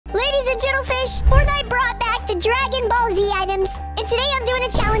Jellyfish. Fortnite brought back the Dragon Ball Z items. And today I'm doing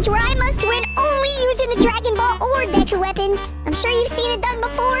a challenge where I must win only using the Dragon Ball or Deku weapons. I'm sure you've seen it done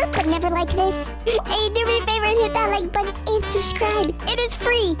before, but never like this. Hey, do me a favor and hit that like button and subscribe. It is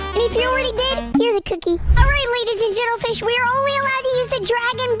free. And if you already did, here's a cookie. Alright, ladies and Jellyfish, we are only allowed to use the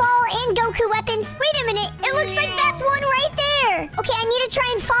Dragon Ball and Goku weapons. Wait a minute. It looks like that's one right there. Okay, I need to try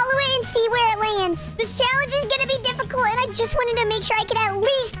and follow it and see where it lands. This challenge is gonna be difficult, and I just wanted to make sure I could at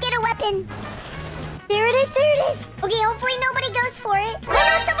least get a weapon. There it is, there it is. Okay, hopefully nobody goes for it. Oh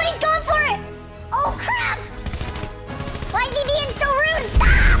no, somebody's going for it. Oh crap. Why is he being so rude?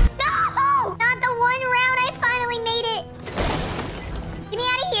 Stop! No! Not the one round I finally made it. Get me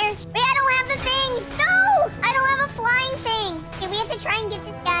out of here. Wait, I don't have the thing. No! I don't have a flying thing. Okay, we have to try and get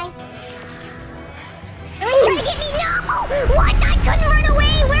this guy. Somebody's trying to get me. No! What? I couldn't run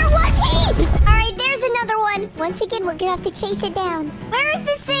away. Where was he? All right, there's another one. Once again, we're gonna have to chase it down. Where is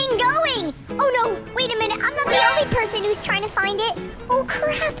this thing going? Oh no, wait a minute. I'm not the only person who's trying to find it. Oh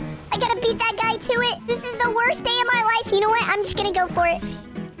crap. I gotta beat that guy to it. This is the worst day of my life. You know what? I'm just gonna go for it.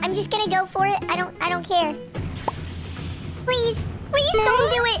 I'm just gonna go for it. I don't care. Please, please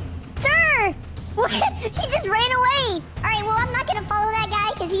don't do it. Sir! What? He just ran away. All right, well, I'm not gonna follow that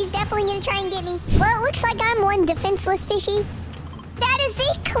guy because he's definitely gonna try and get me. Well, it looks like I'm one defenseless fishy. That is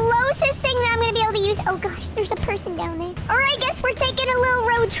the closest thing that I'm gonna be able to use. Oh gosh, there's a person down there. All right, guess we're taking a little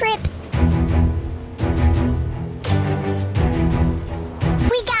road trip.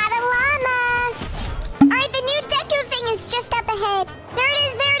 We got a llama. All right, the new Deku thing is just up ahead. There it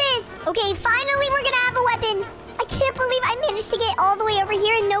is, there it is. Okay, finally we're gonna have a weapon. I can't believe I managed to get all the way over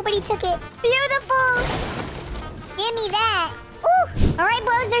here and nobody took it. Beautiful. Give me that. Ooh. All right,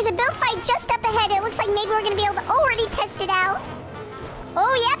 Blows, there's a build fight just up ahead. It looks like maybe we're gonna be able to already test it out.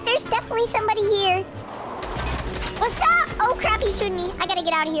 Oh, yep, there's definitely somebody here. What's up? Oh, crap, he's shooting me. I gotta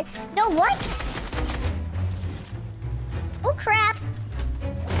get out of here. No, what? Oh, crap.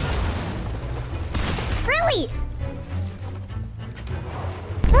 Really?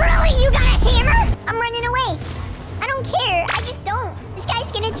 Really? You got a hammer? I'm running away. I don't care. I just don't. This guy's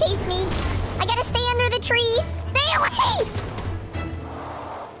gonna chase me. I gotta stay under the trees. Stay away!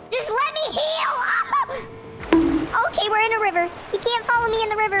 Just let me heal! Okay, we're in a river. He can't follow me in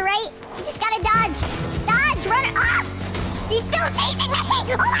the river, right? You just gotta dodge. Dodge, run it off! He's still chasing me!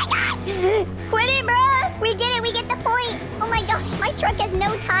 Oh my gosh! Quit it, bro! We get it, we get the point. Oh my gosh, my truck has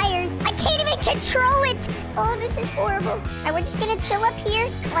no tires. I can't even control it! Oh, this is horrible. All right, we're just gonna chill up here.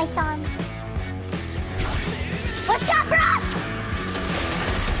 Oh, I saw him. What's up, bro?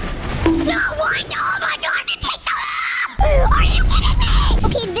 No, what? Oh my gosh, it takes so long! Are you kidding me?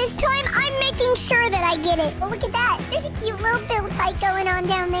 Okay, this time I'm making sure that I get it. Oh, look at that. There's a cute little build fight going on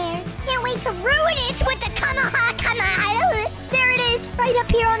down there. Can't wait to ruin it with the Kamaha. There it is, right up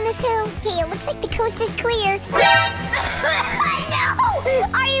here on this hill. Okay, it looks like the coast is clear. No!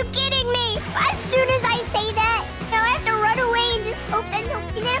 Are you kidding me? As soon as I say that, now I have to run away and just hope that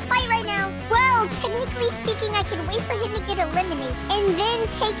he's in a fight right now. Well, technically speaking, I can wait for him to get eliminated and then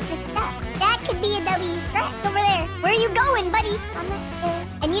take the stuff. That could be a W strat. Over there. Where are you going, buddy? I'm not there.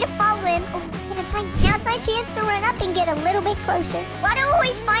 I need to follow him. Oh, he's gonna fight. Now's my chance to run up and get a little bit closer. Why do I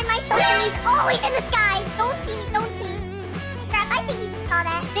always find myself in these always in the sky? Don't see me, don't see me. Crap, I think he just saw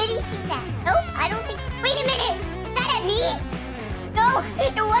that. Did he see that? Nope, I don't think. Wait a minute. Is that at me? No,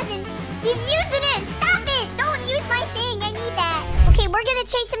 it wasn't. He's using it. Stop it. Don't use my thing. I need that. Okay, we're gonna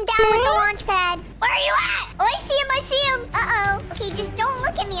chase him down with the launch pad. Where are you at? Oh, I see him. I see him. Uh-oh. Okay, just don't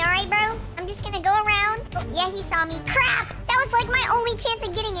look at me, all right, bro? I'm just gonna go around. Oh, yeah, he saw me. Crap. That was like my only chance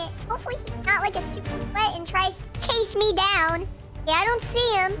of getting it. Hopefully he's not like a super sweat and tries to chase me down. Yeah, I don't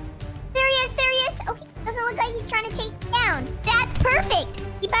see him. There he is. There he is. Okay, doesn't look like he's trying to chase me down. That's perfect.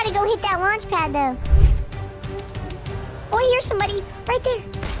 You better go hit that launch pad, though. Oh, I hear somebody right there.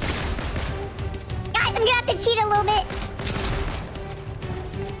 Guys, I'm gonna have to cheat a little bit.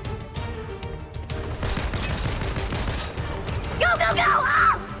 Go, go, go!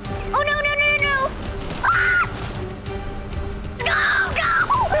 Oh! Oh, no, no, no, no, no! Ah! Go, go!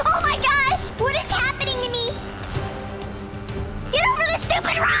 Oh my gosh! What is happening to me? Get over the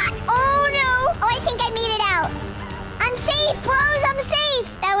stupid rock! Oh no! Oh, I think I made it out. I'm safe, bros! I'm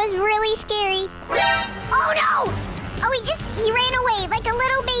safe! That was really scary. Oh no! Oh, he ran away like a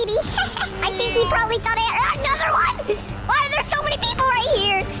little baby. I think he probably thought I had another one! Why are there so many people right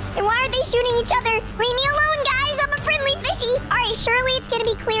here? And why are they shooting each other? Leave me alone, guys! I'm a friendly fishy! Alright, surely it's gonna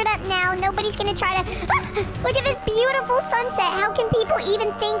be cleared up now. Nobody's gonna try to... Look at this beautiful sunset. How can people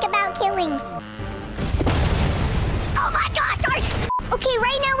even think about killing? Oh my gosh! Okay,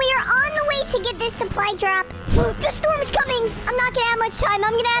 right now we are on the way to get this supply drop. The storm's coming. I'm not gonna have much time.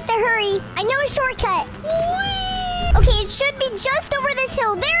 I'm gonna have to hurry. I know a shortcut. Whee! Okay, it should be just over this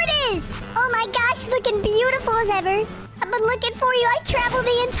hill. There it is. Oh my gosh, looking beautiful as ever. I've been looking for you. I traveled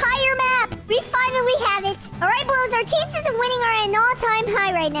the entire map. We finally have it. All right, Blows, our chances of winning are at an all-time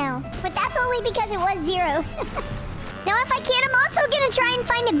high right now. But that's only because it was 0. Now, if I can, I'm also gonna try and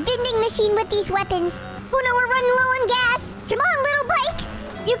find a vending machine with these weapons. Oh no, we're running low on gas. Come on, little bike.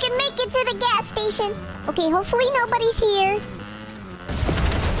 You can make it to the gas station. Okay, hopefully nobody's here.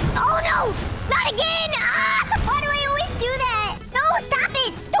 Oh no! Not again! Ah! Why do I always do that? No, stop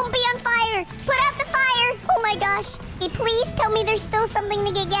it! Don't be on fire! Put out the fire! Oh my gosh. Hey, please tell me there's still something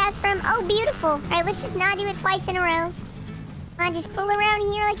to get gas from. Oh, beautiful. All right, let's just not do it twice in a row. Come on, just pull around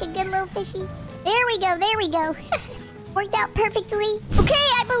here like a good little fishy. There we go, there we go. Worked out perfectly. Okay,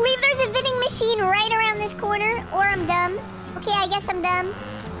 I believe there's a vending machine right around this corner. Or I'm dumb. Okay, I guess I'm dumb.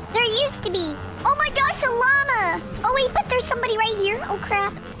 There used to be. Oh my gosh, a llama! Oh wait, but there's somebody right here. Oh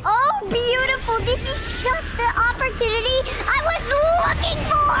crap. Oh, beautiful. This is just the opportunity I was looking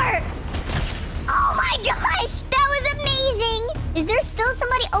for! Oh my gosh, that was amazing! Is there still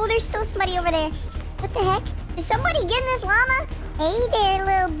somebody? Oh, there's still somebody over there. What the heck? Is somebody getting this llama? Hey there,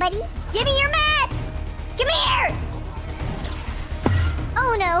 little buddy. Give me your mats! Come here!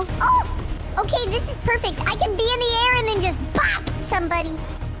 Oh no. Oh! Okay, this is perfect. I can be in the air and then just bop somebody.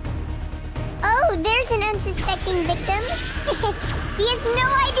 Oh, there's an unsuspecting victim. He has no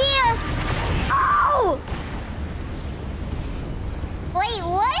idea. Oh! Wait,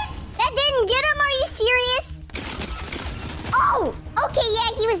 what? That didn't get him? Are you serious? Oh! Okay, yeah,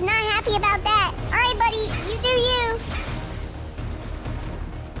 he was not happy about that. All right, buddy, you do you.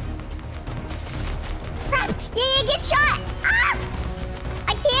 Crap! Yeah, get shot! Ah!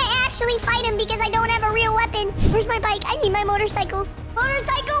 I can't actually fight him because I don't have a real weapon. Where's my bike? I need my motorcycle.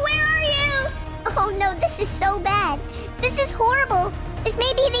 Motorcycle, where are you? Oh no, this is so bad. This is horrible. This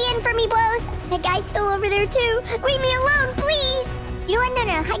may be the end for me, Blows. That guy's still over there too. Leave me alone, please. You know what?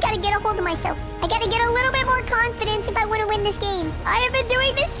 No. I gotta get a hold of myself. I gotta get a little bit more confidence if I want to win this game. I have been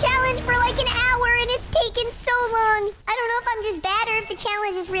doing this challenge for like an hour and it's taken so long. I don't know if I'm just bad or if the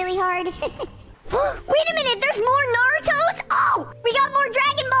challenge is really hard. Wait a minute, there's more Narutos? Oh, we got more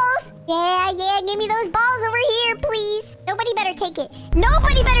Dragon Balls. Yeah, give me those balls over here, please. Nobody better take it.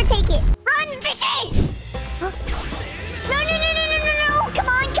 Nobody better take it. Run, fishy! No. Come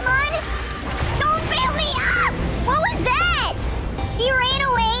on. Don't fail me. Ah! What was that? He ran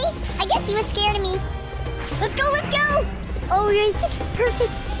away. I guess he was scared of me. Let's go. Oh, right, this is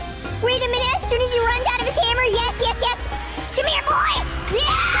perfect. Wait a minute, as soon as he runs out of his hammer. Yes. Come here, boy.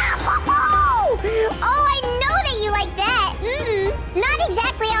 Yeah! Oh, I know that you like that. Not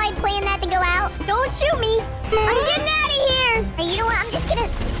exactly how I planned that to go out. Don't shoot me. I'm getting out of here. Or you know what? I'm just gonna...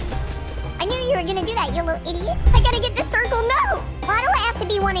 I knew you were gonna do that, you little idiot. I gotta get the circle. No. Why do I have to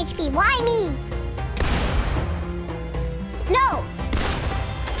be 1 HP? Why me? No.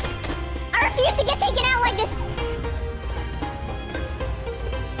 I refuse to get taken out like this.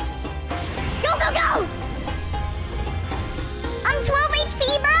 Go. I'm 12 HP,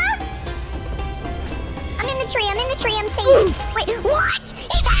 bruh. I'm in the tree, I'm safe. Wait, what?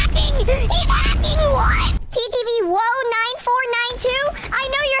 He's hacking! What? TTV Whoa 9492? I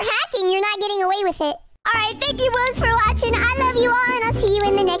know you're hacking, you're not getting away with it. Alright, thank you, Blows, for watching. I love you all, and I'll see you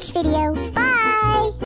in the next video. Bye!